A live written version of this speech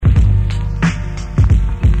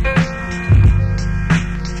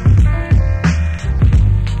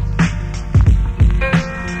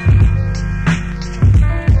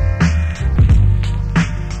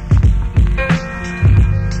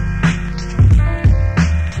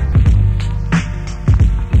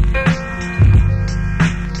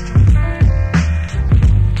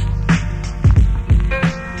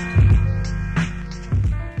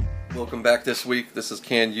this week. This is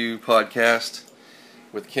Can You Podcast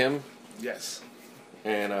with Kim. Yes.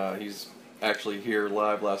 And he's actually here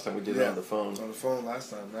live. Last time we did it on the phone. On the phone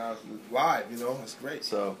last time. Now it's live, It's great.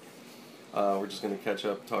 So we're just going to catch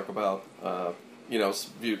up, talk about,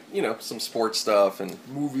 some sports stuff and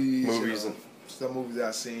movies and some movies that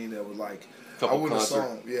I've seen that were like, I wouldn't have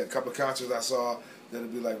saw. Yeah, a couple of concerts I saw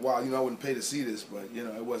that'd be like, wow, I wouldn't pay to see this, but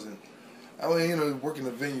it wasn't. I mean, working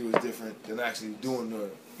the venue is different than actually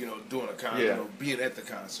doing doing a concert, being at the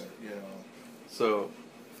concert, So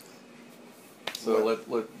let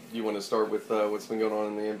you want to start with what's been going on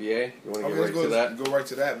in the NBA? You want to get right to that? Go right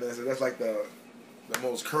to that, man. So that's like the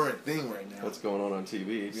most current thing right now. What's going on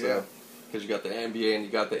TV? So, because you got the NBA and you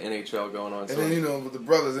got the NHL going on. And then with the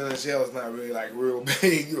brothers, NHL is not really like real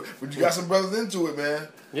big, but you got some brothers into it, man.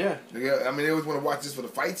 Yeah. I mean, they always want to watch this for the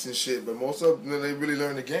fights and shit, but most of them, they really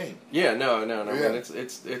learn the game. Yeah, no. Yeah. I mean,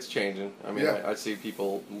 it's changing. I mean, I see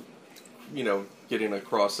people, getting a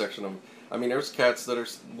cross section of. I mean, there's cats that are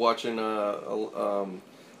watching.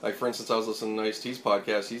 Like for instance, I was listening to Ice-T's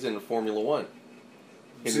podcast. He's into Formula One.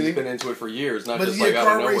 And he's been into it for years, not just like out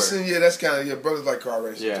of nowhere. Car racing, that's kind of brothers like car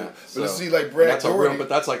racing too. But so, to see like Brad Doherty, but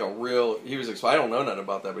that's like a real. He was. I don't know nothing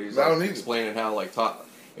about that, but he was explaining how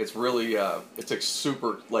it's really it's like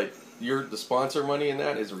super like the sponsor money in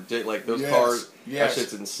that is ridiculous. Like those cars, that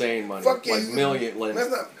shit's insane money. Fuck like million.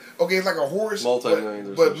 That's not. Okay, it's like a horse,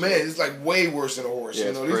 multi-millions. But man, it's like way worse than a horse.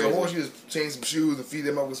 Yeah, These a horse, you just change some shoes and feed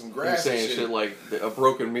them up with some grass. You're saying shit like a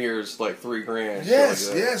broken mirror is like $3,000.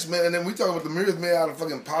 Yes, man. And then we talk about the mirrors made out of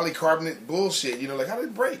fucking polycarbonate bullshit. Like how did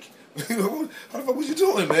it break? How the fuck was you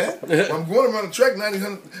doing, man? I'm going around the track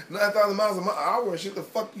 9,000 miles an hour. Shit, the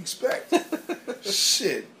fuck you expect?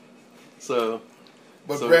 Shit.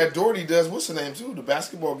 But Brad Doherty does, what's the name too? The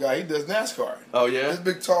basketball guy, he does NASCAR. Oh, yeah? This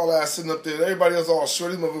big tall ass sitting up there. Everybody else all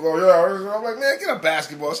short. These motherfuckers go, yeah. I'm like, man, get a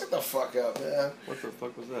basketball. Shut the fuck up, man. What the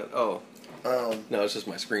fuck was that? Oh. No, it's just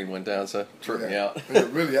my screen went down, so it tripped me out.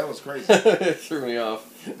 Really, that was crazy. It threw me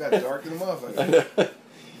off. It got dark in the motherfucker.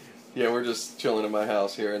 Yeah, we're just chilling in my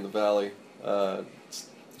house here in the valley.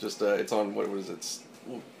 It's on, what is it? It's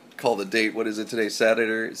call the date. What is it today?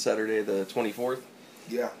 Saturday the 24th?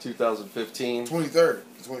 Yeah. 2015. 23rd.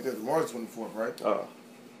 The 23rd. March 24th, right? Oh.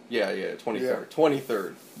 Yeah, 23rd. Yeah.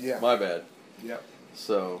 23rd. Yeah. My bad. Yeah.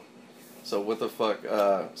 So what the fuck?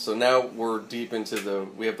 So now we're deep into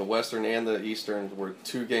we have the Western and the Eastern. We're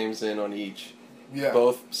 2 games in on each. Yeah.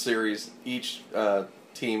 Both series, each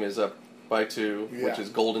team is up by 2, which is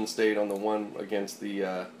Golden State on the one against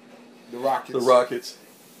the Rockets. The Rockets.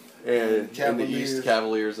 And in the East,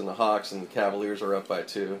 Cavaliers and the Hawks, and the Cavaliers are up by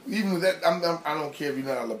 2. Even with that, I don't care if you're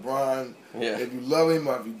not a LeBron, if you love him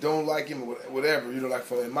or if you don't like him or whatever.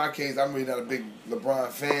 Like in my case, I'm really not a big LeBron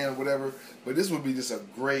fan or whatever. But this would be just a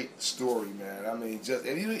great story, man. I mean, and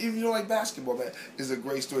if you don't like basketball, man, it's a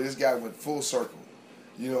great story. This guy went full circle.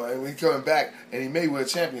 And he's coming back, and he may win a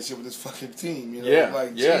championship with this fucking team.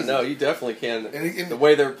 No, he definitely can. And the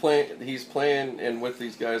way they're playing, he's playing, and with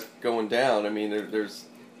these guys going down, I mean,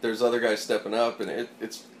 there's other guys stepping up, and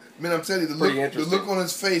it's. Man, I'm telling you, the look on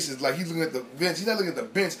his face is like he's looking at the bench. He's not looking at the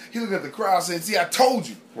bench. He's looking at the crowd, saying, "See, I told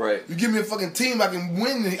you. Right. You give me a fucking team, I can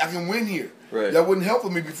win. I can win here. Right. Y'all wouldn't help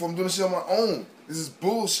with me before. I'm doing this shit on my own. This is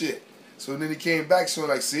bullshit." So then he came back, so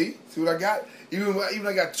like, see what I got? Even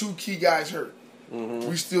I got 2 key guys hurt. Mm-hmm.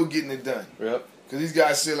 We still getting it done. Yep. Because these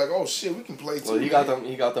guys said like, "Oh shit, we can play too." Well, he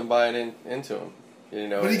got them buying into him.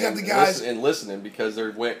 But he got the guys listening because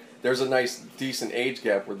there's a nice decent age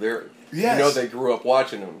gap where they're. Yes. They grew up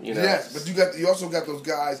watching him. Yes, but you also got those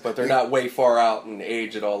guys. But they're not way far out in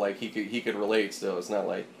age at all. Like he could relate still. It's not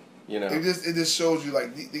like It just shows you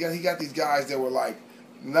like he got these guys that were like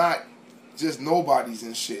not just nobodies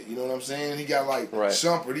and shit. You know what I'm saying? He got like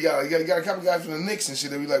Shumpert. He got a couple guys from the Knicks and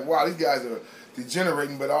shit that be like, wow, these guys are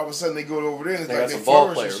degenerating. But all of a sudden they go over there and it's like they got some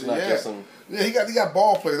ball players, not just some. Yeah, he got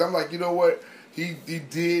ball players. I'm like, you know what? He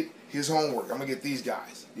did his homework. I'm gonna get these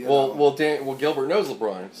guys. Well, Gilbert knows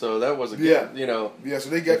LeBron, so that was a good, Yeah, so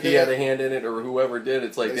they got. If he had a hand in it, or whoever did,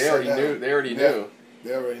 it's like they already knew. They already knew.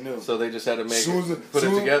 They already knew. So they just had to put it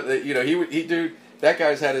together. That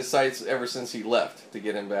guy's had his sights ever since he left to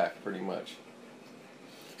get him back, pretty much.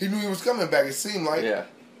 He knew he was coming back. It seemed like. Yeah.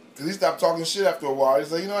 Because he stopped talking shit after a while.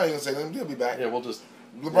 He's like, I ain't gonna say nothing. He'll be back. Yeah, we'll just.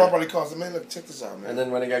 LeBron probably calls him, man. Look, check this out, man. And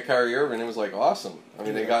then when they got Kyrie Irving, it was like awesome. I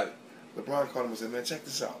mean, they got. LeBron called him and said, man, check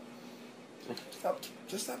this out.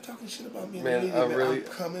 Just stop talking shit about me. Man, I'm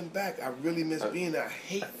coming back. I really miss being there. I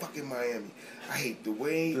hate fucking Miami. I hate the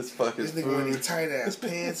way this nigga wearing these tight ass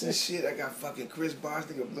pants and shit. I got fucking Chris Bosh,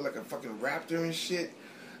 nigga look like a fucking raptor and shit.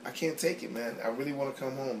 I can't take it, man. I really want to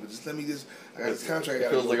come home, but just let me I got this contract. It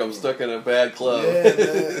feels like I'm stuck in a bad club. Yeah,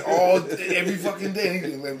 man. Every fucking day.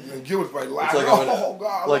 And Gilbert's probably lying.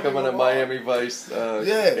 It's like I'm in a Miami Vice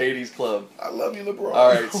 80s club. I love you, LeBron.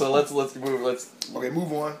 All right, so let's move.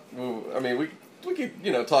 Move on. I mean, we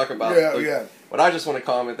could talk about. But I just want to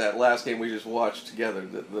comment that last game we just watched together,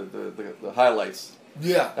 the highlights.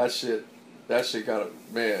 Yeah. That shit got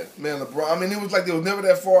man. Man, LeBron. I mean, it was like they were never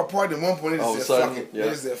that far apart. At one point, they just said, "Fuck it." They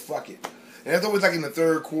just said, "Fuck it." And it's always like in the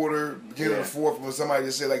third quarter, beginning of the fourth, when somebody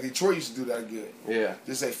just said, like Detroit used to do that good. Yeah.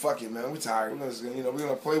 Just say, "Fuck it, man. We're tired. We're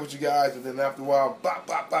gonna play with you guys." And then after a while, bop,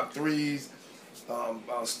 bop, bop, threes,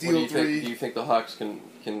 steal threes. Do you think the Hawks can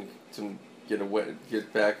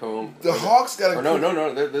get back home? The Hawks got a...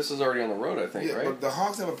 No. This is already on the road, I think, right? But the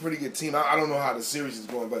Hawks have a pretty good team. I don't know how the series is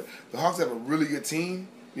going, but the Hawks have a really good team.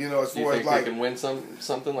 As far as think they can win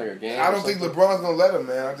something like a game? I don't think LeBron's gonna let them,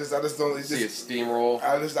 man. I just don't see a steamroll.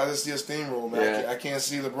 I just see a steamroll, man. I can't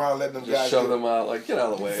see LeBron letting them guys shove them out. Like, get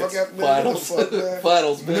out of the way. Finals,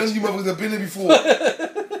 finals. None of you motherfuckers have been there before.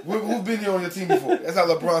 Who's been here on your team before? That's how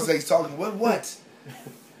LeBron says he's talking. What?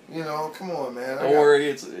 Come on, man. Don't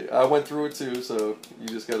worry. I went through it too, so you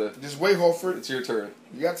just gotta. Just wait, Horford. It's your turn.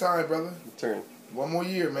 You got time, brother. Your turn. One more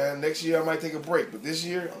year, man. Next year I might take a break, but this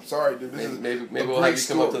year, I'm sorry, dude. Maybe we'll have you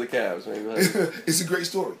come up to the Cavs. It's a great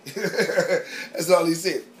story. That's all he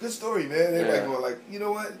said. Good story, man. Everybody going like, you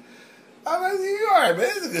know what? I'm like, you all right, man.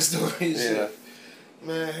 It's a good story. Shit.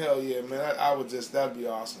 Man, hell yeah, man. I would that'd be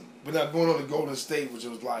awesome. But now going on to Golden State, which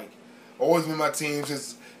was like, always been my team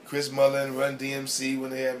since Chris Mullin, Run DMC when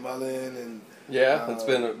they had Mullin and. Yeah, it's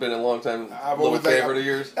been a long time. Little favorite of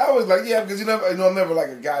yours. I was like, because I'm never like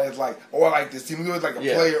a guy that's like, I like this team. He was like a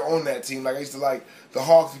player on that team. Like I used to like the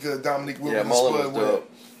Hawks because of Dominique Wilkins. Yeah, Mullin was dope.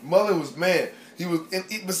 Mullin was he was.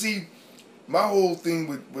 But see, my whole thing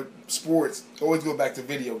with sports always go back to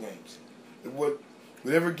video games.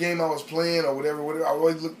 Whatever game I was playing or whatever, I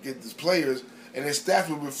always look at these players and their stats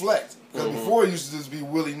would reflect. Because before it used to just be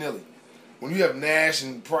willy nilly. When you have Nash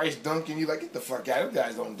and Price dunking, you're like, get the fuck out. Those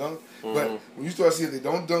guys don't dunk. But when you start seeing they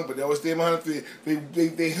don't dunk, but they always stay behind the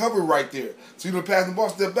three, they hover right there. So you pass the ball,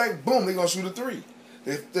 step back, boom, they're going to shoot a three.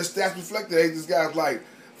 Their stats reflect that. Hey, this guy's like,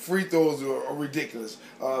 free throws are ridiculous.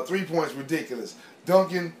 3 points, ridiculous.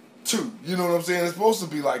 Dunking, 2. You know what I'm saying? It's supposed to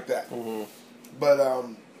be like that. But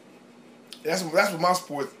that's where my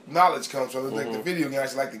sports knowledge comes from. It's like the video games. I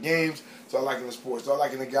actually like the games. So I like the sports. So I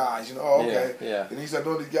like the guys. Okay. Yeah. And you start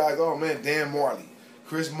knowing these guys. Oh man, Dan Marley,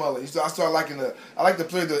 Chris Mullin. I started liking I like to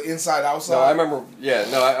play the inside outside. No, I remember. Yeah.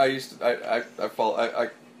 No, I used to. I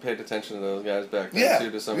paid attention to those guys back then too,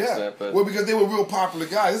 to some extent. But because they were real popular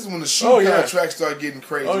guys. This is when the shoe contracts started getting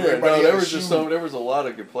crazy. Oh yeah. No, there was a lot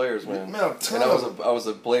of good players, man. Man, a ton. And I was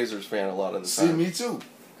a Blazers fan a lot of the time. See, me too.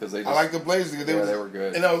 I like the Blazers because they were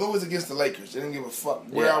good. And I was always against the Lakers. They didn't give a fuck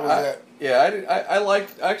where I was at. Yeah, I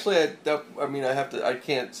liked. Actually, I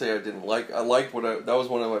can't say I didn't like. I liked that was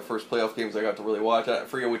one of my first playoff games I got to really watch. I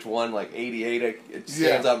forget which one, like '88. It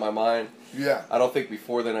stands out in my mind. Yeah. I don't think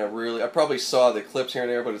before then I probably saw the clips here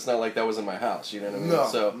and there, but it's not like that was in my house. You know what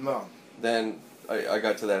I mean? No. Then I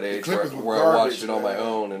got to that age where I watched it on my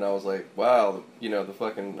own, and I was like, wow, the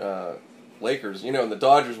fucking. Lakers, and the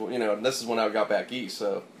Dodgers, and this is when I got back east,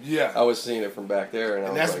 so I was seeing it from back there, and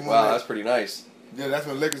I was like, wow, that's pretty nice. Yeah, that's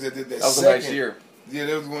when Lakers did that. That was a nice year. Yeah,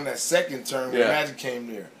 that was when that second term when Magic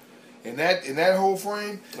came there, and that whole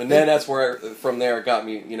frame. And then that's where, from there, it got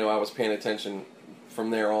me. I was paying attention from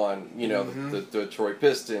there on. The Detroit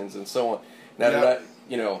Pistons and so on. Now that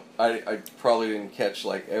I probably didn't catch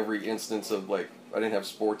like every instance of like I didn't have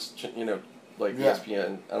sports,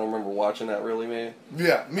 ESPN. I don't remember watching that really, man.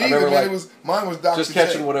 Yeah, me either, man. Mine was Dr. Just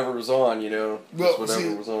catching whatever was on, just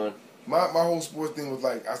whatever was on. My whole sports thing was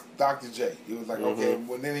like Dr. J. It was like okay,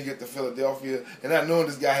 then he get to Philadelphia, and I knowing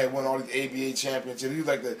this guy had won all these ABA championships.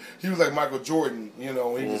 He was like Michael Jordan,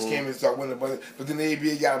 when he just came in and started winning. But then the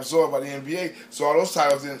ABA got absorbed by the NBA, so all those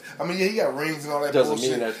titles didn't. I mean, he got rings and all that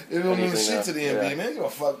bullshit. It don't mean shit to the NBA, man. You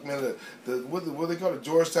don't fuck, man. What they call it,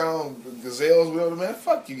 Georgetown Gazelles, whatever, man.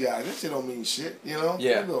 Fuck you guys. That shit don't mean shit, Yeah. They don't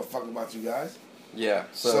give a fuck about you guys. Yeah.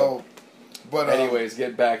 But anyways,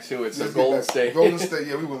 get back to it. So Golden State,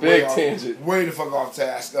 we went big tangent, way the fuck off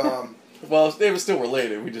task. Well, they were still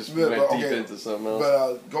related. We just went deep into something else.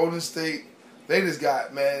 But Golden State, they just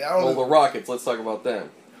got man. I don't know. The Rockets. Let's talk about them.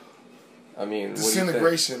 I mean,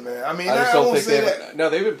 disintegration, man. I mean, I just don't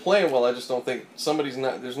think they've been playing well. I just don't think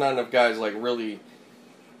there's not enough guys like really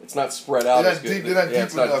it's not spread out as good. They're not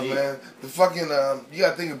deep enough, man. The fucking you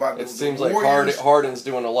gotta think about it. It seems like Harden's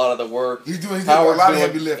doing a lot of the work. He's doing a lot of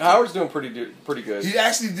heavy lifting. Howard's doing pretty good. He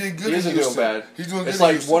actually did good. He isn't doing bad. He's doing good. It's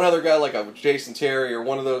like one other guy, like a Jason Terry,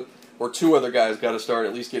 or two other guys, got to start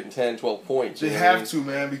at least getting 10, 12 points. They have to,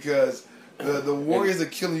 man, because the Warriors are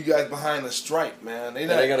killing you guys behind the stripe, man. They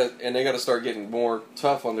gotta start getting more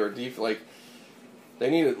tough on their defense. Like they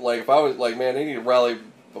need to, like if I was like, man, they need to rally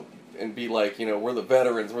and be like, we're the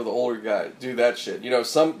veterans, we're the older guys. Do that shit. Give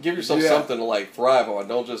yourself something to like thrive on.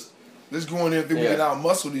 Don't just let's go in there and think we can out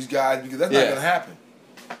muscle these guys, because that's not gonna happen.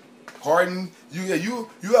 Harden, you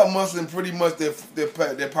out muscling pretty much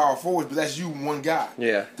their power forwards, but that's you one guy.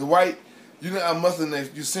 Yeah. Dwight, you're not out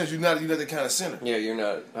muscling your center. You're not that kind of center. Yeah, you're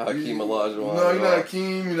not Hakeem Olajuwon. No, you're not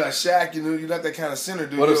Hakeem. You're not Shaq. You're not that kind of center,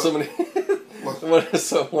 dude. What if somebody?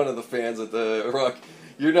 One of the fans at the Rock?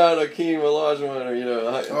 You're not Hakeem Olajuwon,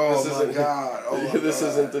 this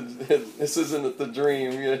isn't the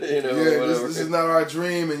dream, This is not our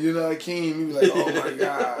dream, and you're not Hakeem. You be like, oh my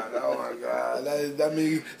god. That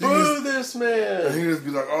means boo this man. And he just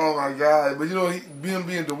be like, oh my god. But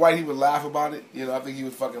being Dwight, he would laugh about it. I think he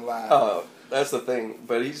would fucking laugh. Oh, that's the thing.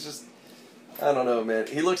 But he's just, I don't know, man.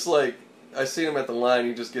 He looks like, I see him at the line.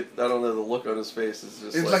 You just get, I don't know, the look on his face is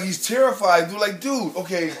just. It's like he's terrified. Dude,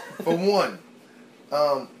 okay, for one.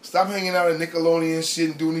 Stop hanging out at Nickelodeon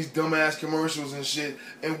shit and doing these dumbass commercials and shit,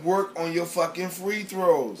 and work on your fucking free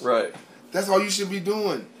throws. Right. That's all you should be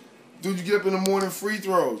doing. Dude, you get up in the morning, free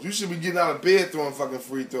throws. You should be getting out of bed throwing fucking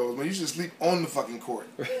free throws, man. You should sleep on the fucking court.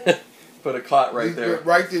 Put a cot right there.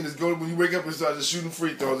 Right there. Just go when you wake up and start just shooting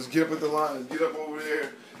free throws. Just get up at the line and get up over there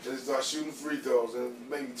and just start shooting free throws. And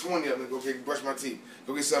maybe 20 of them, go brush my teeth,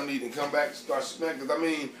 go get something to eat, and come back and start smacking. Because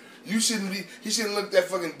he shouldn't look that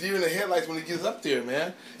fucking deer in the headlights when he gets up there,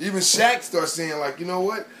 man. Even Shaq starts saying, like, you know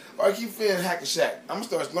what? I keep feeling hacking Shaq. I'm going to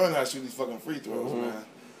start learning how to shoot these fucking free throws, man.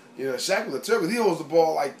 Shaq was a terrible. He holds the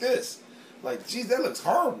ball like this. Like, geez, that looks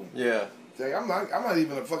horrible. Yeah. Like, I'm not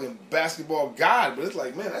even a fucking basketball god, but it's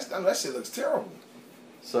like, man, that shit looks terrible.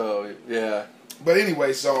 So, yeah. But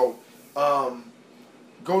anyway, Golden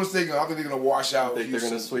State, I think they're going to wash out. Think they're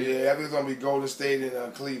going to sweep? Yeah, I think it's going to be Golden State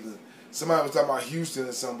and Cleveland. Somebody was talking about Houston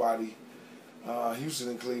and somebody. Houston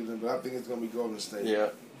and Cleveland, but I think it's going to be Golden State. Yeah.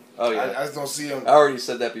 Oh, yeah. I just don't see them. I already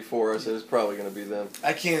said that before. I said it's probably going to be them.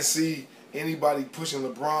 I can't see anybody pushing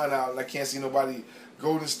LeBron out, and I can't see nobody.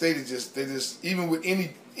 Golden State is just even with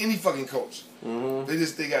any fucking coach.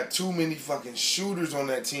 Mm-hmm. They got too many fucking shooters on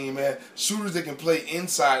that team, man. Shooters that can play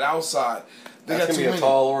inside, outside. That's going to be a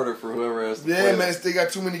tall order for whoever has to play. Yeah, man, they got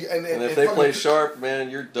too many. And if they play sharp, man,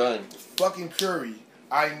 you're done. Fucking Curry.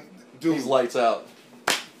 Dude. He's lights out.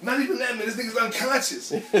 Not even that, man. This nigga's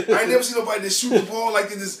unconscious. I ain't never seen nobody that shoot the ball like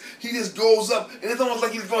this. He just goes up, and it's almost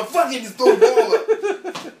like he's going, fuck it, just throw the ball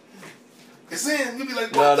up. It's in. You'll be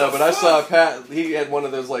like, what the but fuck? I saw a pass. He had one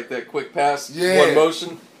of those, like, that quick pass, one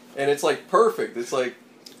motion, and it's, like, perfect. It's like,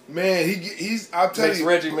 man, he's, I'll tell you.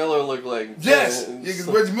 Makes Reggie Miller look like. Yes. Yeah, because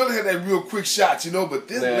Reggie Miller had that real quick shot, but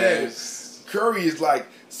this man, Curry is like,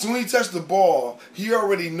 as soon as he touched the ball, he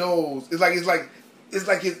already knows. It's like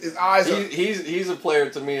his eyes are... He's a player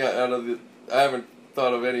to me out of the... I haven't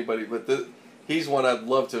thought of anybody, but he's one I'd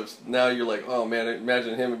love to... Now you're like, oh man,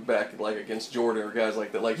 imagine him back like against Jordan or guys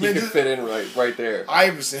like that. Like, he could fit in right there.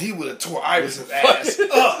 Iverson, he would have tore Iverson's ass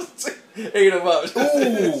up. Ate him up.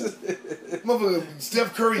 Ooh. Motherfucker,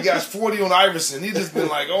 Steph Curry got 40 on Iverson. He just been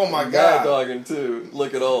like, oh my God. Mad dogging too.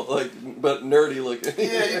 Look at all, but nerdy looking.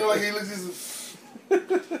 Yeah, like he looks just...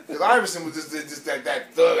 Because Iverson was just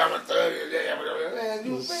that thug. I'm a thug.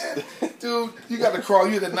 Man, dude, you got the cross.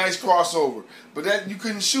 You had a nice crossover, but that you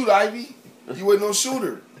couldn't shoot, Ivy. You wasn't no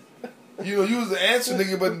shooter. You was the answer,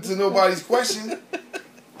 nigga, but to nobody's question.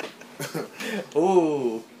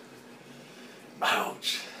 Ooh,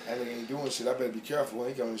 ouch. That nigga ain't doing shit. I better be careful when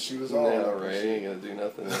he coming to shoot us all. Yeah, right. He ain't gonna do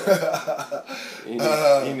nothing.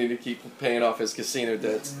 You need to keep paying off his casino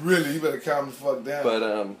debts. Really, you better calm the fuck down. But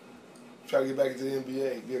try to get back into the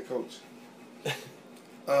NBA, be a coach.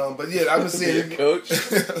 But yeah, I've been seeing be a coach.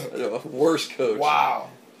 Worst coach. Wow.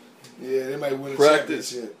 Yeah, they might win a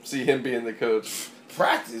championship. See him being the coach.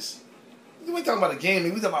 Practice. We ain't talking about a game. We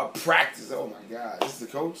talking about practice. Oh my God, this is the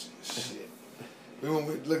coach. Shit.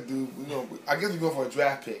 Look, dude. I guess we're going for a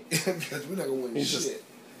draft pick because we're not gonna win shit.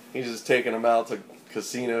 He's just taking them out to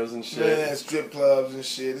casinos and shit. Man, strip clubs and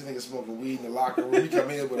shit. This nigga smoking weed in the locker room. He come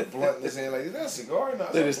in with a blunt in his hand like, is that a cigar? No,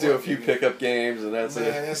 they just do a few pickup games and that's it.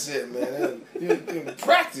 Man, that's it, man. You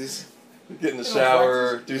practice. Get in the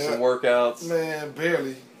shower, do some workouts. Man,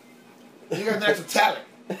 barely. You got natural talent.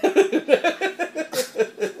 What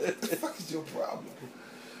the fuck is your problem?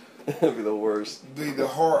 That'd be the worst. The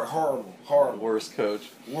horrible. Worst coach.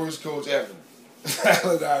 Worst coach ever.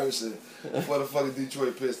 Allen Iverson for the fucking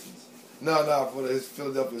Detroit Pistons. No, for his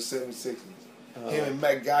Philadelphia 76ers. Him and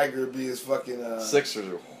Matt Geiger be his fucking... Sixers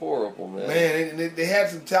are horrible, man. Man, they had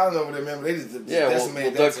some talent over there, man, but they just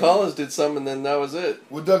decimated Doug Collins did some, and then that was it.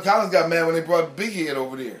 Well, Doug Collins got mad when they brought Big Head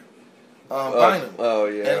over there. Bynum. Oh,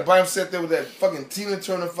 yeah. And Bynum sat there with that fucking Tina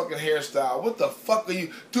Turner fucking hairstyle. What the fuck are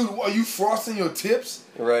you... Dude, are you frosting your tips?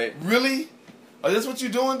 Right. Really? Oh, that's what you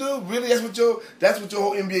doing, dude? Really? That's what your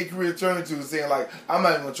whole NBA career turned into, is saying, like, I'm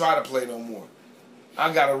not even going to try to play no more.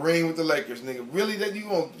 I got a ring with the Lakers, nigga. Really? That you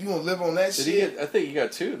gonna live on that shit? I think he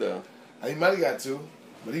got 2, though. He might have got 2,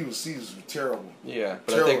 but he was terrible. Yeah,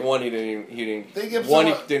 but terrible. I think one he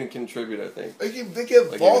didn't contribute. I think they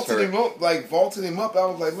kept vaulting him up. I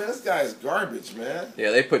was like, man, this guy is garbage, man.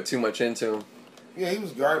 Yeah, they put too much into him. Yeah, he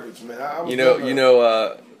was garbage, man.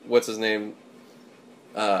 What's his name?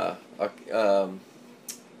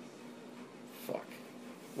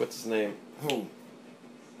 What's his name? Who?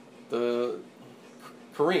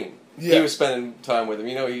 Kareem. Yeah. He was spending time with him.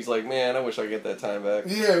 He's like, man, I wish I could get that time back.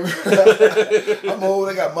 Yeah. I'm old.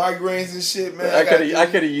 I got migraines and shit, man. I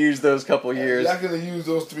could have used those couple years. I could have used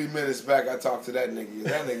those 3 minutes back. I talked to that nigga.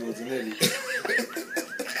 That nigga was an idiot.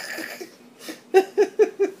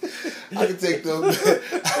 I could take those.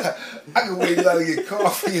 I could wait till I get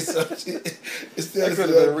coffee or some shit. Instead I could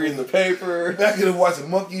have been reading the paper. I could have watched a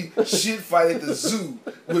monkey shit fight at the zoo.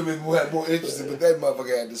 Women who had more interest in what that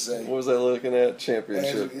motherfucker had to say. What was I looking at?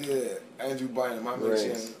 Championship. Andrew Bynum. I'm a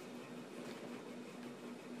champion.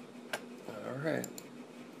 All right.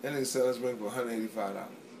 That nigga selling his ring for $185.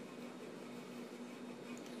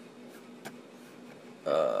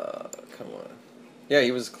 Come on. Yeah,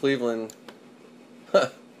 he was Cleveland.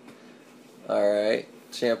 All right,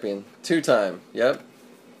 champion, 2-time. Yep.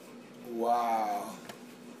 Wow.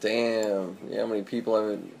 Damn. Yeah, how many people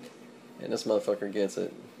and this motherfucker gets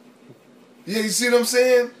it. Yeah, you see what I'm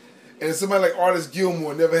saying? And somebody like Artis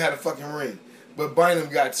Gilmore never had a fucking ring, but Bynum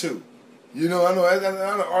got 2. I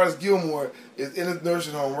know Artis Gilmore is in his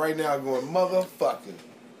nursing home right now going, motherfucker.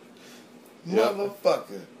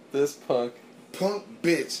 Motherfucker. This punk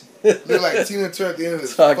bitch. Look like Tina Turner at the end of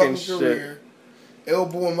his fucking career.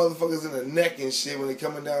 Elbowing motherfuckers in the neck and shit when they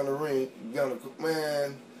coming down the ring.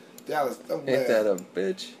 Man, Dallas, I'm glad. Ain't that a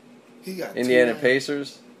bitch? He got Indiana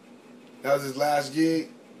Pacers. That was his last gig.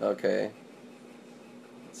 Okay.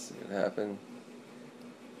 Let's see what happened.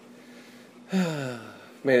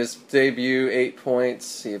 Made his debut, 8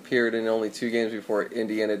 points. He appeared in only 2 games before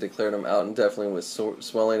Indiana declared him out indefinitely with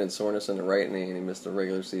swelling and soreness in the right knee, and he missed the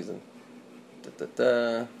regular season.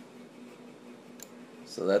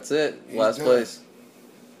 So that's it. He's last done. Place.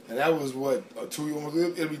 And that was what,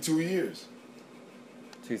 it'll be 2 years.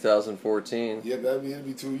 2014. Yeah, it'll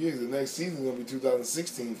be 2 years. The next season's gonna be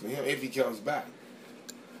 2016 for him if he comes back.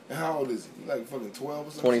 And how old is he? Like fucking 12 or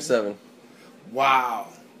something? 27. Wow.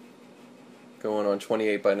 Going on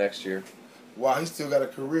 28 by next year. Wow, he still got a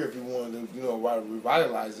career if he wanted to,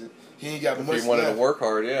 revitalize it. He ain't got much left. If he wanted to work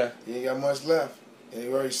hard, yeah. He ain't got much left. And he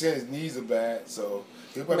already said his knees are bad, so...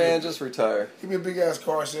 just retire. He'll be a big-ass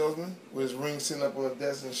car salesman with his ring sitting up on the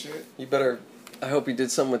desk and shit. You better... I hope he did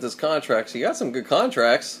something with his contracts. He got some good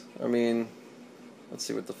contracts. I mean, let's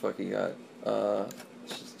see what the fuck he got.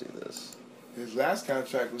 Let's just do this. His last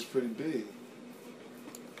contract was pretty big.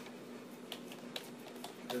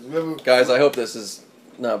 Guys, I hope this is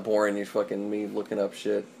not boring you fucking me looking up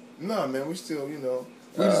shit. No, man, we still, we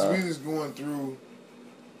just going through,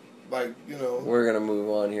 like, We're going to move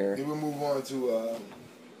on here. We'll move on to,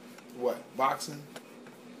 boxing?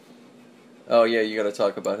 Oh, yeah, you got to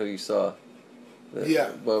talk about who you saw.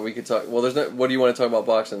 Yeah. Well, we could talk. Well, there's no. What do you want to talk about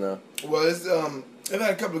boxing now? Well, it's they've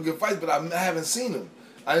had a couple of good fights, but I haven't seen them.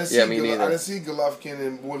 I didn't see Golovkin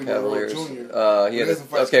and Willie Monroe Jr.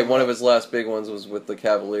 He had one of his last big ones was with the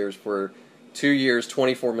Cavaliers for 2 years,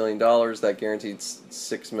 $24 million. That guaranteed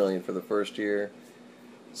 $6 million for the first year.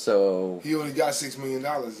 So he only got $6 million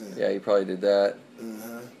in. Yeah, he probably did that.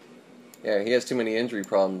 Yeah, he has too many injury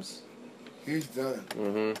problems. He's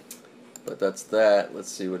done. But that's that.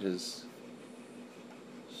 Let's see what his.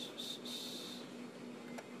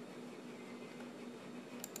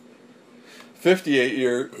 58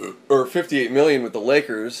 million with the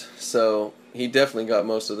Lakers, so he definitely got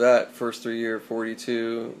most of that. First 3 year,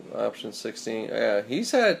 42, option 16. Yeah,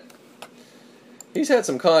 he's had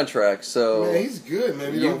some contracts, so man, he's good,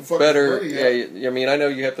 man. You better, yeah. I mean, I know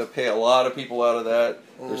you have to pay a lot of people out of that.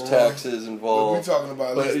 There's taxes involved. We're talking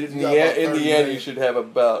about, but in the end, you should have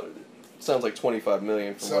about. Sounds like 25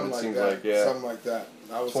 million from what it seems like. Yeah, something like that.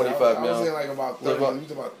 25 mil. I was saying like about 30. You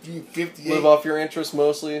talking about 58. Live off your interest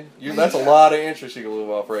mostly. That's a lot of interest you can live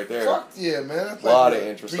off right there. Fuck yeah, man. That's a lot of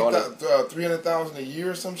interest on it. 300,000 a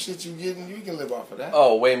year or some shit you getting. You can live off of that.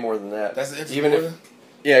 Oh, way more than that. That's the interest. Even if.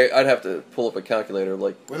 Yeah, I'd have to pull up a calculator.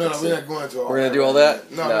 Like, we're not going to all We're going to do all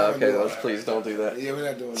that? No, okay, please don't do that. Yeah, we're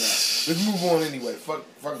not doing that. Let's move on anyway.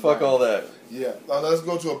 Fuck all that. Yeah. Let's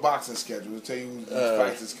go to a boxing schedule. We'll tell you who's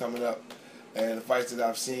fights that's coming up and the fights that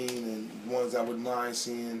I've seen and ones I wouldn't mind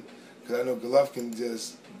seeing. Because I know Golovkin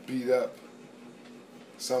just beat up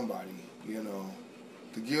somebody, you know.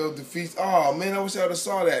 DeGale defeats... Oh, man, I wish I would have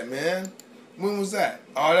saw that, man. When was that?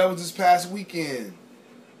 Oh, that was this past weekend.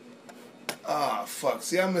 Ah, fuck.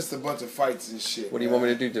 See, I missed a bunch of fights and shit. What do you want me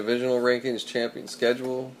to do? Divisional rankings, champion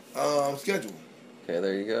schedule? Schedule. Okay,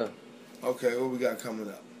 there you go. Okay, what we got coming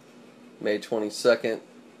up? May 22nd.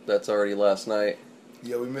 That's already last night.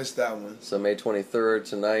 Yeah, we missed that one. So May 23rd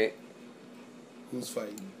tonight. Who's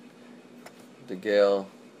fighting? DeGale.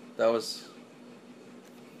 That was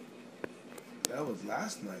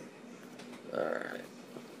last night. Alright.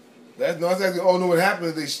 That's actually. Oh no! What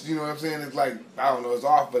happened? You know what I'm saying? It's like I don't know. It's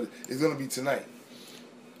off, but it's gonna be tonight.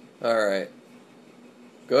 All right.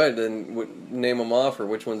 Go ahead then. Name them off, or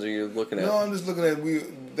which ones are you looking at? No, I'm just looking at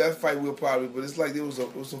that fight. We'll probably, but it's like there was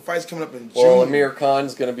some fights coming up in June. Well, Amir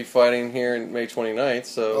Khan's gonna be fighting here in May 29th.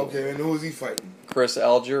 So okay, and who is he fighting? Chris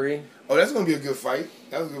Algieri. Oh, that's gonna be a good fight.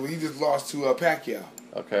 That was good. He just lost to Pacquiao.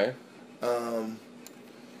 Okay. And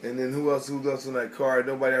then who else? Who else on that card?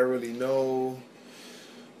 Nobody I really know.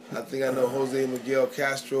 I think I know Jose Miguel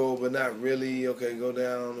Castro, but not really. Okay, go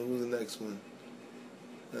down. Who's the next one?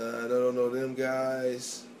 I don't know them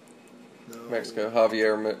guys. No. Mexico,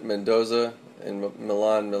 Javier Mendoza and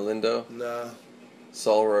Milan Melindo. Nah.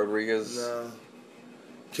 Saul Rodriguez. Nah.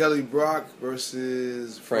 Kelly Brock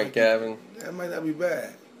versus Frank Gavin. That might not be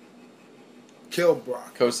bad. Kell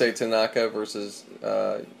Brock. Kosei Tanaka versus.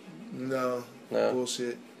 No.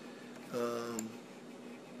 Bullshit.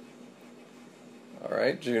 All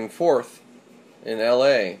right, June 4th in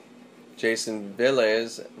L.A., Jason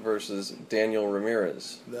Velez versus Daniel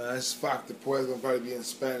Ramirez. Nah, that's Spock. The poet's going to probably be in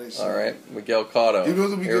Spanish. All right, Miguel Cotto.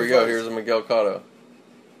 Here we go. Here's a Miguel Cotto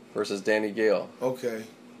versus Danny Gale. Okay.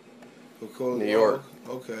 New York.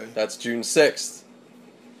 Okay. That's June 6th.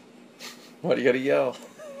 What do you got to yell?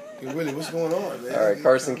 Hey, really, what's going on, man? All right,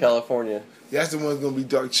 Carson, California. That's the one's going to be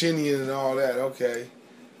Darkchinian and all that. Okay.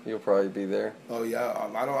 You'll probably be there. Oh, yeah.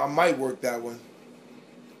 I might work that one.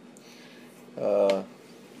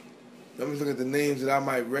 Let me look at the names that I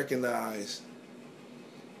might recognize.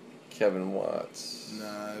 Kevin Watts.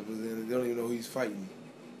 Nah, but then they don't even know who he's fighting.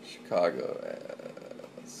 Chicago.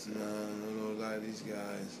 Nah, I don't know a lot of these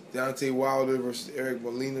guys. Deontay Wilder versus Eric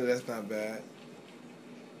Molina. That's not bad.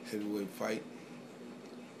 Heavyweight fight.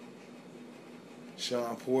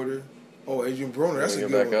 Sean Porter. Oh, Adrian Broner. That's a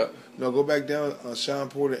good one. Back up? No, go back down. Sean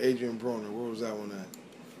Porter, Adrian Broner. Where was that one at?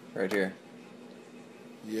 Right here.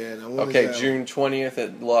 Yeah. Now okay, June 20th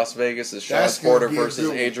at Las Vegas is Sean Porter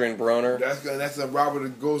versus Adrian Broner. That's a Robert the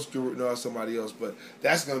Ghost. No, somebody else, but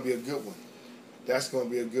that's going to be a good one. That's going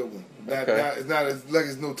to be a good one. It's not like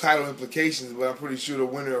it's no title implications, but I'm pretty sure the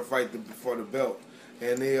winner will fight for the belt,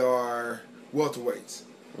 and they are welterweights.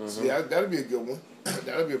 Mm-hmm. So yeah, that'll be a good one.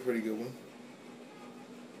 That'll be a pretty good one.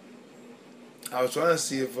 I was trying to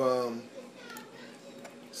see if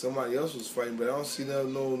somebody else was fighting, but I don't see no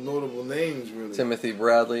notable names really. Timothy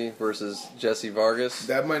Bradley versus Jesse Vargas.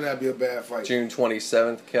 That might not be a bad fight. June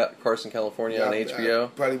 27th, Carson, California on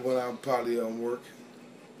HBO. Probably when I'm probably on work.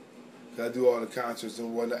 I do all the concerts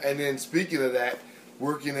and whatnot. And then speaking of that,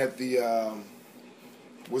 working at the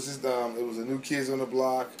it was a New Kids on the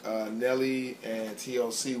Block, Nelly and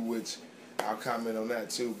TLC, which I'll comment on that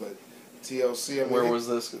too. But TLC. Where was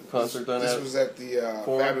this concert done at? This was at the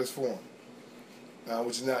Fabulous Forum,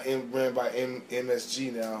 which is now ran by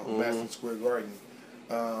MSG now, Madison Square Garden.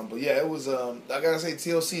 But yeah, it was. I gotta say,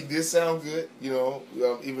 TLC did sound good. You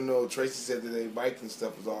know, even though Tracy said that their mic and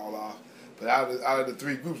stuff was all off. But out of the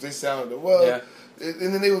three groups, they sounded well. Yeah.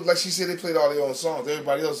 And then they was like she said, they played all their own songs.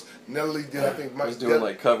 Everybody else, Nelly did. I think Mike was doing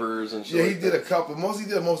like covers and shit. Yeah, he did a couple. He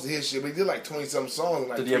did most of his shit, but he did like 20-something songs. In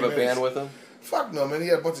like did he have a band with him? Fuck no, man. He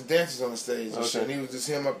had a bunch of dancers on the stage and shit. And he was just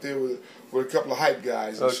him up there with a couple of hype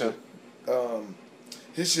guys and shit.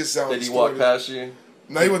 His shit sounded. Did he walk past you?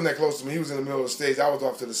 No, he wasn't that close to me. He was in the middle of the stage. I was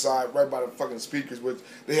off to the side, right by the fucking speakers, which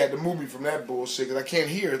they had to move me from that bullshit because I can't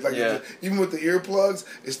hear. It's like even with the earplugs,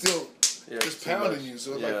 it's still just pounding you.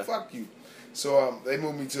 So it's like fuck you. So they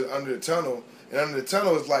moved me to under the tunnel, and under the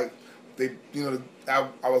tunnel is like they, you know,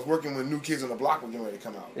 I was working when New Kids on the Block were getting ready to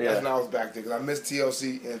come out. Yeah. That's when I was back there because I missed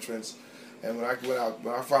TLC entrance. And when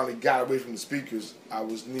I finally got away from the speakers, I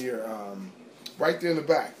was near, right there in the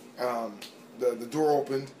back. The door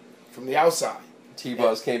opened from the outside.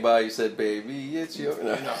 T-Boz came by, you said, baby, it's your...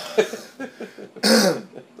 No.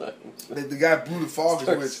 The guy blew the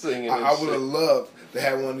foggers, which I would have loved to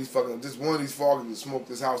have one of these foggers to smoke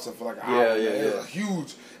this house up for like an hour. It was a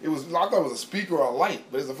huge, I thought it was a speaker or a light,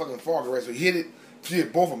 but it's a fucking fogger, right? So he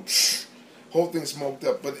hit both of them, whole thing smoked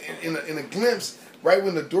up. But in a glimpse, right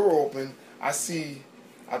when the door opened, I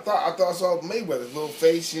thought I saw Mayweather's little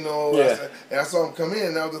face, you know, and I saw him come in,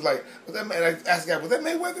 and I was just like, was that man? I asked the guy, was that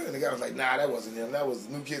Mayweather? And the guy was like, nah, that wasn't him. That was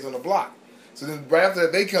New Kids on the Block. So then right after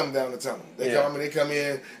that, they come down the tunnel. They come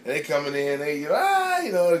in, and they coming in,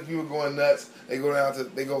 the people going nuts. They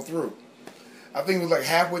go through. I think it was like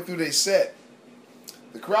halfway through they set.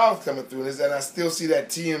 The crowd's coming through, and I still see that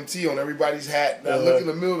TMT on everybody's hat. And I look in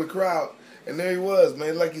the middle of the crowd, and there he was,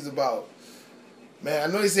 man, like he's about... Man,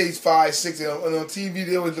 I know they say he's 5'6", and on TV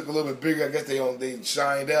they always look a little bit bigger. I guess they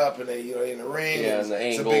shined up and they in the ring. Yeah, and the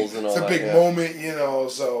angles and all that. It's a big moment, you know.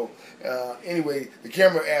 So anyway, the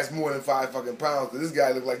camera asked more than 5 fucking pounds. But this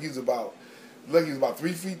guy looked like he was about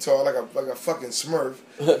 3 feet tall, like a fucking Smurf.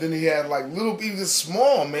 Then he had he was just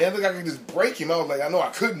small, man. Looked like I could just break him. I was like, I know I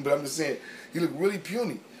couldn't, but I'm just saying he looked really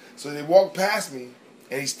puny. So they walked past me.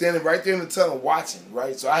 And he's standing right there in the tunnel watching,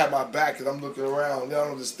 right? So I have my back because I'm looking around. I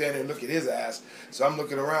don't just stand there and look at his ass. So I'm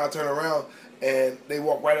looking around, turn around, and they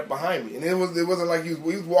walk right up behind me. And it wasn't like he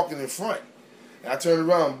was walking in front. And I turned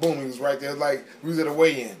around, boom, he was right there. Like we was at a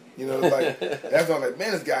weigh-in, you know. Like that's when I was like,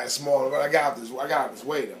 man, this guy is small, but I got out this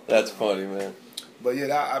way though. That's funny, man. But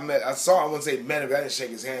yeah, I saw. I wouldn't say met him, but I didn't shake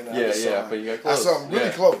his hand. But you got close. I saw him really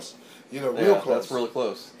close. You know, real close. That's real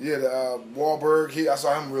close. Yeah, Wahlberg, I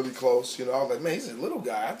saw him really close. You know, I was like, man, he's a little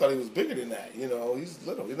guy. I thought he was bigger than that. You know, he's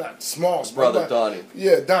little. He's not small. His brother, Donnie.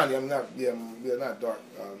 Yeah, Donnie. I'm not, not Dark.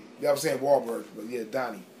 I was saying Wahlberg, but yeah,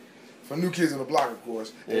 Donnie. From New Kids on the Block, of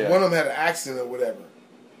course. And one of them had an accident or whatever.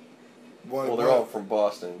 They're all from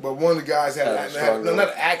Boston. But one of the guys not an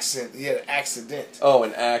accent. He had an accident. Oh,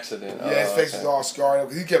 an accident. Yeah, his face was all scarred up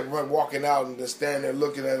because he kept walking out and just standing there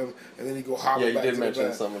looking at him, and then he go hopping back. Yeah, you did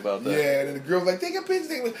mention something about that. Yeah, and then the girl was like, "Take a picture,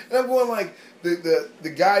 take a picture." And I'm going like,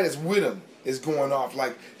 the guy that's with him is going off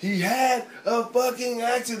like he had a fucking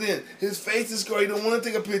accident. His face is scarred. He don't want to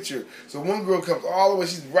take a picture. So one girl comes all the way.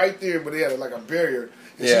 She's right there, but they had like a barrier.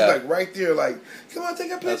 And she's like right there, like, come on,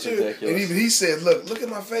 take a picture. That's ridiculous. And even he said, look at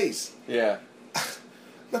my face. Yeah.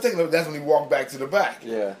 Not taking. That's when he walked back to the back.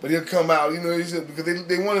 Yeah. But he'll come out, you know, he said, because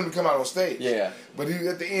they wanted him to come out on stage. Yeah. But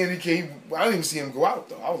at the end, I didn't even see him go out,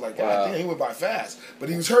 though. I was like, God damn, he went by fast. But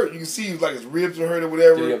he was hurt. You can see he was like his ribs were hurt or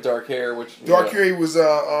whatever. Did he have dark hair? Dark hair, he was,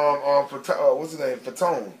 what's his name?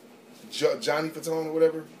 Fatone. Johnny Fatone or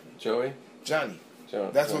whatever. Joey? Johnny.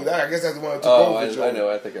 That's what. I guess that's the one that took over. I know.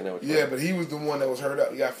 I think I know. What but he was the one that was hurt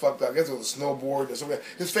up. He got fucked up. I guess it was a snowboard or something.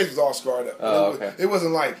 His face was all scarred up. Okay. It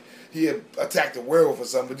wasn't like he had attacked a werewolf or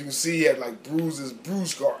something, but you can see he had like bruise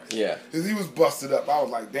scars. Yeah. Because he was busted up. I was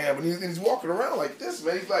like, damn. And he's walking around like this,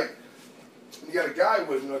 man. He's like, he got a guy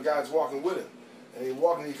with him. A guy's walking with him, and he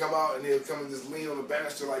walking. He come out and he'll come and just lean on the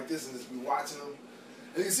banister like this and just be watching him.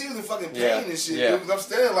 And you see he was in fucking pain and shit. Yeah. I'm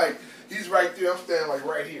standing like, he's right there. I'm standing like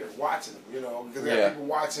right here watching him, you know, because there are people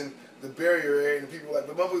watching the barrier area and people like,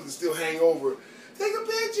 the motherfuckers still hang over. Take a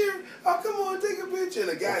picture. Oh, come on, take a picture. And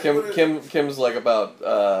the guy. Kim's like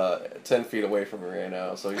about 10 feet away from me right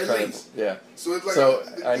now, so he's trying to. Yeah. So it's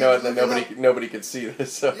like. I know that nobody could see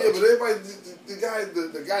this. So. Yeah, but everybody,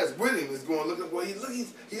 the guy that's with him is going, look, he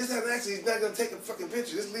just had an accident. He's not gonna take a fucking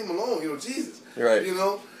picture. Just leave him alone. You know, Jesus. Right. You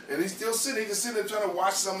know. And he's still sitting. He's just sitting there trying to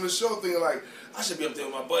watch some of the show, thinking like, I should be up there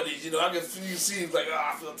with my buddies. You know, I can see he's like,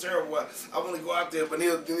 I feel terrible. I want to go out there, but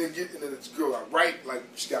he'll get. And then this girl got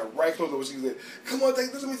she got right close to where she was like, come on,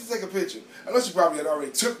 let me take a picture. I know she probably had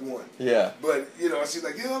already took one. Yeah. But you know, she's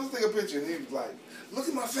like, let's take a picture. And he was like, look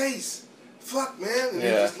at my face. Fuck, man. And he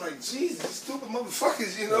was just like, Jesus, stupid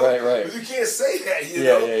motherfuckers, you know? Right. But you can't say that, you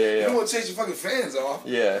know? Yeah. You don't want to chase your fucking fans off.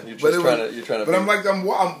 Yeah, you're trying to. But I'm like,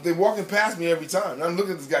 they're walking past me every time. And I'm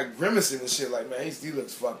looking at this guy grimacing and shit like, man, he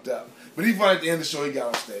looks fucked up. But he finally at the end of the show, he got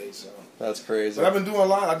on stage, so. That's crazy. But I've been doing a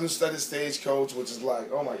lot. I do study Stagecoach, which is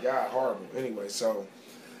like, oh my God, horrible. Anyway, so.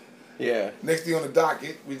 Yeah. Next thing on the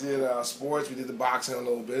docket, we did sports. We did the boxing a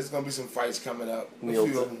little bit. There's gonna be some fights coming up. Neil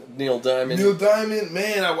Diamond. Neil Diamond,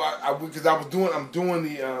 man. Because I'm doing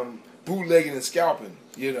the bootlegging and scalping.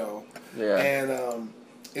 You know. Yeah. And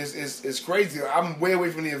it's crazy. I'm way away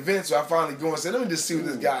from the event, so I finally go and say, let me just see what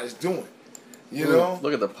this guy is doing. You know.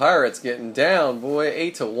 Look at the Pirates getting down, boy.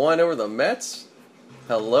 8-1 over the Mets.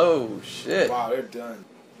 Hello, shit. Wow, they're done.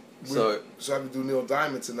 So I have to do Neil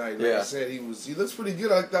Diamond tonight. Like I said, he looks pretty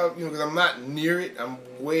good. I thought, because I'm not near it. I'm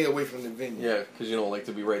way away from the venue. Yeah, because you don't like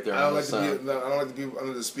to be right there. I don't like to be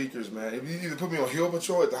under the speakers, man. If you either put me on Hill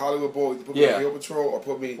Patrol at the Hollywood Bowl, either put me on Hill Patrol or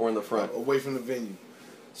put me in the front, away from the venue.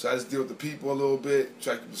 So I just deal with the people a little bit,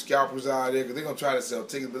 try to keep the scalpers out of there, because they're gonna try to sell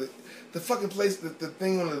tickets. But the fucking place, the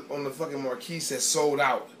thing on the fucking marquee says sold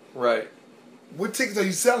out. Right. What tickets are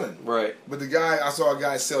you selling? Right. But I saw a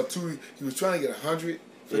guy sell 2. He was trying to get 100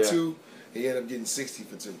 for 2. He ended up getting 60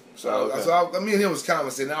 for 2. So, me and him was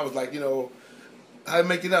conversing. I was like, how you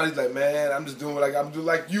make it out? He's like, man, I'm just doing what I'm doing.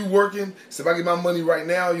 Like you working. So if I get my money right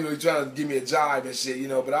now, you're trying to give me a job and shit,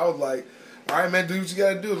 But I was like, all right, man, do what you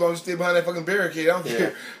gotta do. As long as you stay behind that fucking barricade, I don't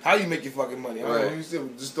care how you make your fucking money.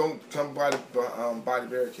 Just don't come by the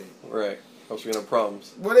barricade. Right. Else you're gonna have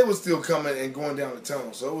problems. Well, they were still coming and going down the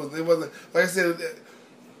tunnel, so it wasn't like I said.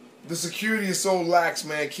 The security is so lax,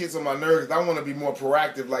 man. Kids on my nerves. I want to be more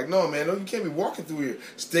proactive. Like, no, man, you can't be walking through here.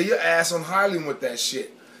 Stay your ass on Highland with that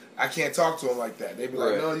shit. I can't talk to them like that. They be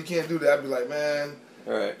like, no, you can't do that. I'd be like, man,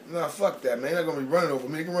 nah, fuck that, man. They're not gonna be running over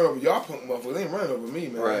me. They can run over y'all punk motherfuckers. They ain't running over me,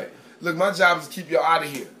 man. Right. Look, my job is to keep y'all out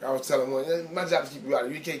of here. I was telling one, my job is to keep you out of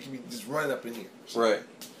here. You can't keep me just running up in here. So right.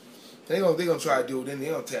 They gonna try to do it. Then they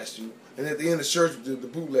gonna test you. And at the end of the shirts, the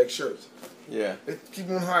bootleg shirts. Yeah. They keep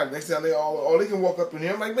on hiding. Next time they can walk up in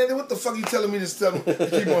here. I'm like, man, what the fuck are you telling me to tell them to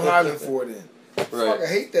keep on hiding for then? Right. Fuck, I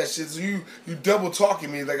hate that shit. So you double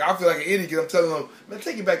talking me. Like, I feel like an idiot because I'm telling them, man,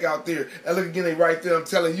 take it back out there. And look again, they right there. I'm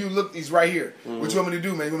telling you, look, he's right here. Mm-hmm. What you want me to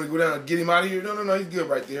do, man? You want me to go down and get him out of here? No, he's good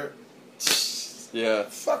right there. Yeah.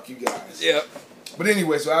 Fuck you guys. Yeah. But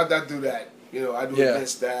anyway, so I do that. I do event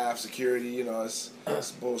staff, security,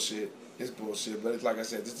 it's bullshit. It's bullshit, but it's like I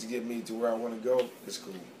said, just to get me to where I want to go, it's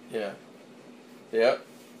cool. Yeah. Yep.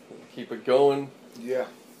 Keep it going. Yeah.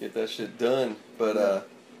 Get that shit done. But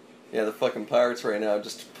the fucking Pirates right now I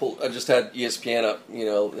just had ESPN up,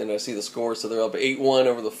 and I see the score, so they're up 8-1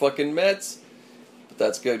 over the fucking Mets. But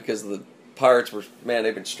that's good because the Pirates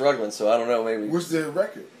they've been struggling, so I don't know, maybe. What's their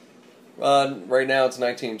record? Right now it's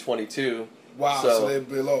 19-22. Wow, so they're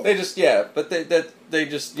below. They just but they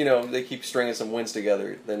just they keep stringing some wins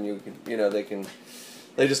together. Then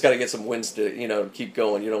they just got to get some wins to keep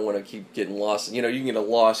going. You don't want to keep getting lost. You can get a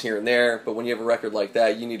loss here and there, but when you have a record like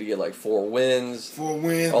that, you need to get like 4 wins, a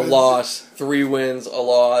loss, 3 wins, a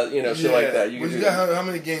loss. Shit like that. You got how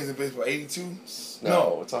many games in baseball? 82?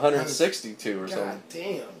 No, it's 162 or something. God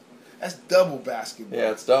damn, that's double basketball.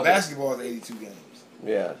 Yeah, it's double. Basketball is 82 games.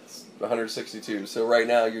 Yeah, it's 162. So right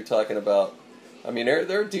now you're talking about.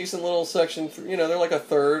 They're a decent little section. They're like a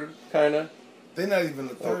third, kind of. They're not even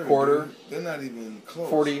a third. A quarter. Dude. They're not even close.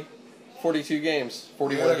 42 games.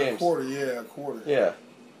 41 games. A quarter. Yeah.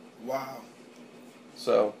 Wow.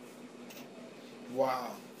 So. Wow.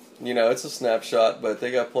 It's a snapshot, but they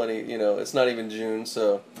got plenty. It's not even June,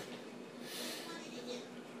 so.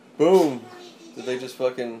 Boom. Did they just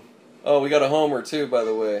fucking. Oh, we got a homer, too, by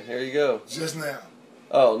the way. Here you go. Just now.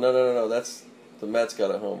 Oh, no. That's. The Mets got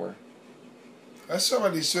a homer. I saw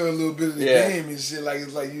they showed a little bit of the game and shit.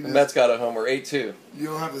 It's like you. The Mets got a homer, 8-2. You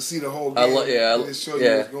don't have to see the whole game. They just show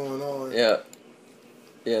you what's going on. Yeah.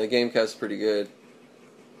 Yeah, the game cast's pretty good.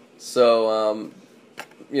 So,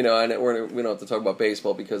 we don't have to talk about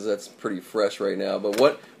baseball because that's pretty fresh right now.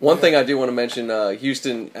 But one thing I do want to mention,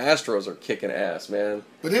 Houston Astros are kicking ass, man.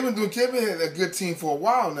 But they've been a good team for a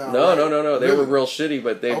while now. No, right? No. They were real shitty,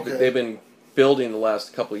 but they've been building the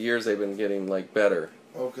last couple of years. They've been getting better.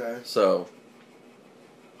 Okay. So.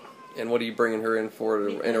 And what are you bringing her in for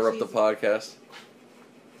to interrupt the podcast?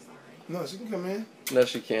 No, she can come in. No,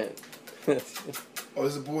 she can't. Oh,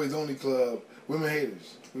 it's a boys only club. Women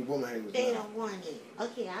haters. We women haters. They don't want it.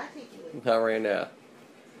 Okay, I'll take you. Not right now.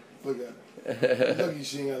 Look at her. Lucky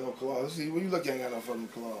she ain't got no claws. See, when you look, ain't got no fucking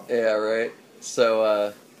claws. Yeah, right.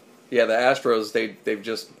 So, the Astros, they've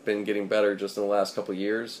just been getting better just in the last couple of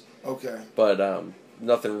years. Okay. But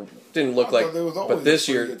nothing didn't look like. But this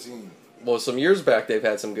year. Well, some years back they've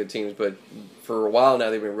had some good teams, but for a while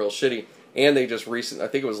now they've been real shitty. And they just I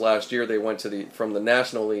think it was last year, they went from the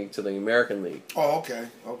National League to the American League. Oh, okay.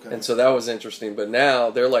 And so that was interesting. But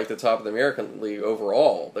now they're like the top of the American League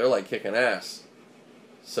overall. They're like kicking ass.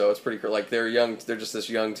 So it's pretty cool. Like they're young. They're just this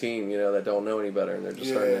young team, that don't know any better, and they're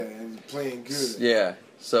just starting to and playing good. Yeah.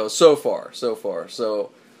 So far.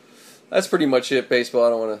 So. That's pretty much it. Baseball. I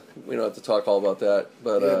don't want to. We don't have to talk all about that.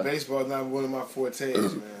 But baseball is not one of my fortes,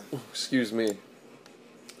 man. Excuse me.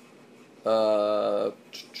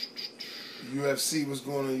 UFC. What's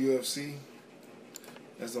going on UFC?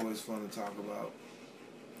 That's always fun to talk about.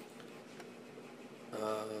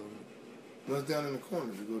 What's down in the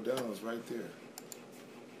corner? If you go down, it's right there.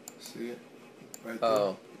 See it? Right there.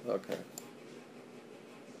 Oh, Okay.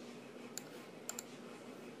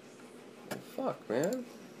 Fuck, man.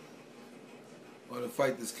 Or the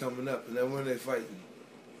fight that's coming up, and then when they fighting?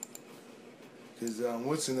 Because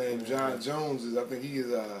what's his name? John Jones is. I think he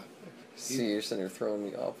is. See, you're sitting here throwing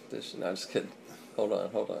me off with this. No, I'm just kidding. Hold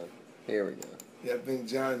on. Here we go. Yeah, I think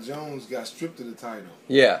John Jones got stripped of the title.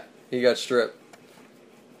 Yeah, he got stripped.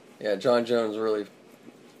 Yeah, John Jones really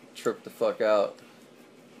tripped the fuck out.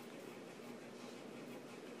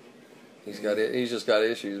 He's just got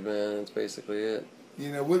issues, man. That's basically it.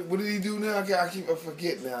 You know what did he do now? I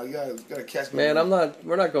forget now. You gotta catch me. Man,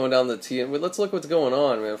 we're not going down the T. Let's look what's going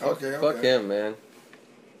on, man. Fuck him, man.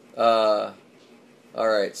 All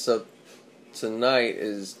right, so tonight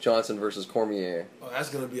is Johnson versus Cormier. Oh, that's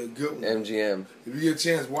gonna be a good one. MGM. If you get a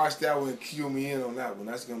chance, watch that one and cue me in on that one.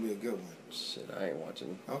 That's gonna be a good one. Shit, I ain't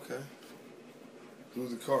watching. Okay.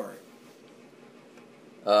 Who's the card?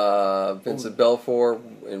 Vincent Belfort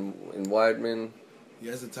and Weidman. He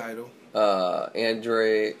has the title.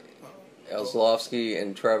 Andrei Arlovsky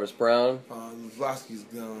and Travis Brown. Arlovsky's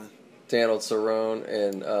gone. Daniel Cerrone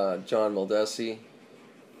and John Makdessi.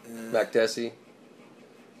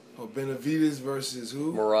 Oh, Benavidez versus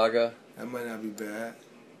who? Moraga. That might not be bad.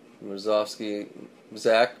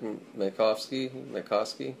 Zach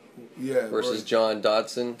Makovsky. Yeah. Versus John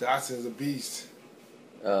Dodson. Dodson's a beast.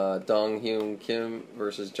 Dong Hyun Kim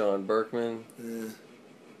versus John Berkman. Yeah.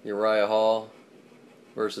 Uriah Hall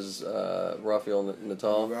versus Rafael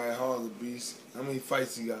Natal. Uriah Hall's a beast. How many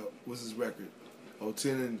fights he got? What's his record?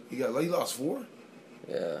 10 and he lost 4?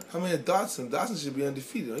 Yeah. How many Dodson? Dodson should be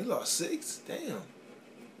undefeated. He lost 6? Damn.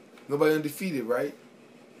 Nobody undefeated, right?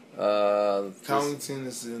 Covington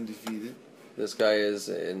is undefeated. This guy is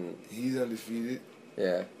in... He's undefeated.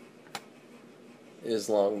 Yeah.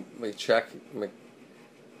 Islam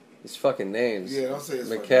these fucking names. Yeah, don't say his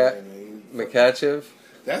fucking name, man. Makachev.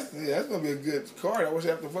 That's gonna be a good card. I wish I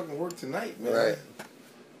have to fucking work tonight, man. Right.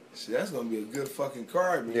 Shit, that's gonna be a good fucking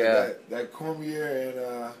card. Because yeah. That Cormier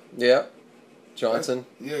and Yep. Johnson.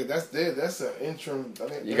 That's an interim. I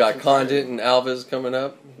think you got Condit and Alves coming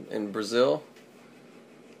up in Brazil.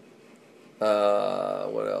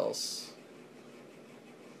 What else?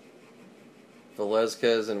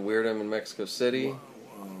 Velezquez and Weirdham in Mexico City.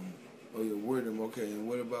 Oh yeah, Weirdham. Okay, and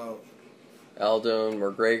what about Aldo and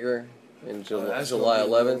McGregor in July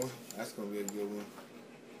 11th? That's gonna be a good one.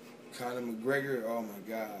 Conor McGregor. Oh my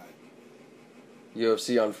God.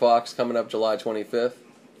 UFC on Fox coming up July 25th.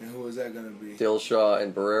 And who is that gonna be? Dillashaw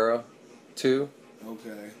and Barrera 2.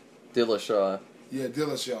 Okay. Dillashaw. Yeah,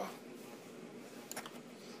 Dillashaw.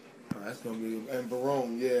 Oh, that's gonna be and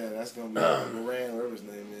Barone. Yeah, that's gonna be Moran, whatever his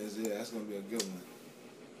name is. Yeah, that's gonna be a good one.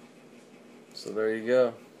 So there you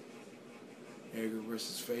go. Edgar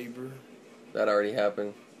versus Faber. That already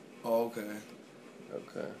happened. Oh, okay.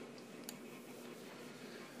 Okay.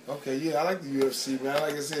 Okay, yeah, I like the UFC, man.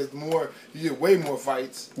 Like I said, it's more. You get way more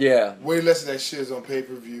fights. Yeah. Way less of that shit is on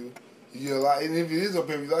pay-per-view. You get a lot, and if it is on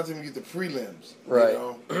pay-per-view, a lot of times you get the prelims. Right. You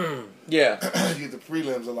know? Yeah. You get the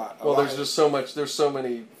prelims a lot. There's just so much. There's so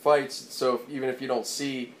many fights. So even if you don't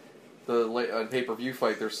see the pay-per-view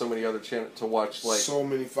fight, there's so many other channels to watch. Like so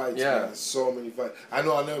many fights. Yeah. Man. So many fights. I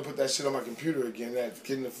know I'll never put that shit on my computer again. That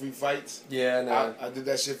getting the free fights. Yeah. No. I did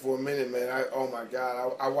that shit for a minute, man. Oh my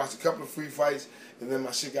God. I watched a couple of free fights, and then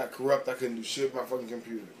my shit got corrupt. I couldn't do shit with my fucking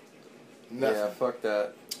computer. Nothing. Yeah. Fuck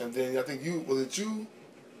that. And then I think you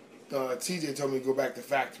TJ told me to go back to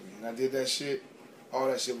factory, and I did that shit. All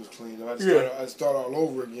that shit was clean. I start all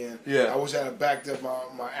over again. Yeah. I wish I had backed up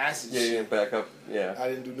my acid shit. Yeah, you didn't back up. Yeah. I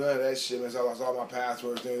didn't do none of that shit, man. So I lost all my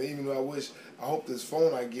passwords. And even though I hope this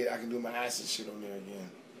phone I get, I can do my acid shit on there again.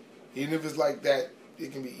 Even if it's like that,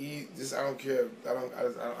 it can be easy. I don't care. I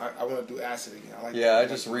want to do acid again. I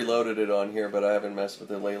just reloaded it on here, but I haven't messed with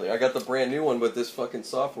it lately. I got the brand new one, but this fucking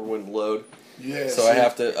software wouldn't load. Yeah. So I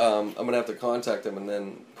have to. I'm gonna have to contact them, and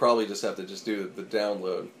then probably just have to just do the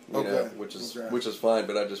download. You know, which is fine.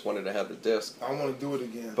 But I just wanted to have the disc. I want to do it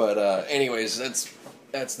again. But anyways,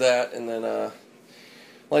 that's that, and then well,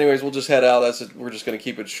 anyways, we'll just head out. We're just gonna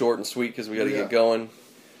keep it short and sweet because we got to get going.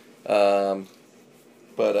 But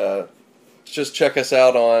just check us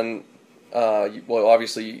out on. Well,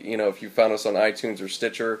 obviously, you know, if you found us on iTunes or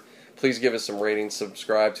Stitcher, please give us some ratings.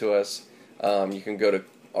 Subscribe to us. You can go to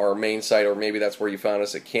our main site, or maybe that's where you found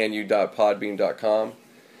us at canu.podbean.com.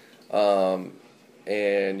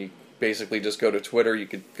 And you basically just go to Twitter. You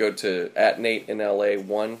could go to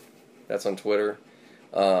 @NateInLA1. That's on Twitter.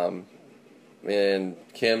 And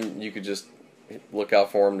Kim, you could just look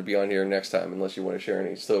out for him to be on here next time, unless you want to share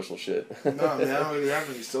any social shit. No, man, I don't really have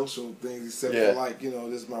any social things except for, like, you know,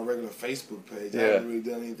 this is my regular Facebook page. I haven't really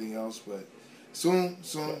done anything else, but Soon.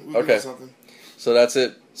 We'll do something. So that's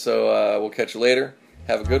it. So we'll catch you later.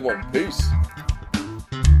 Have a good one. Peace.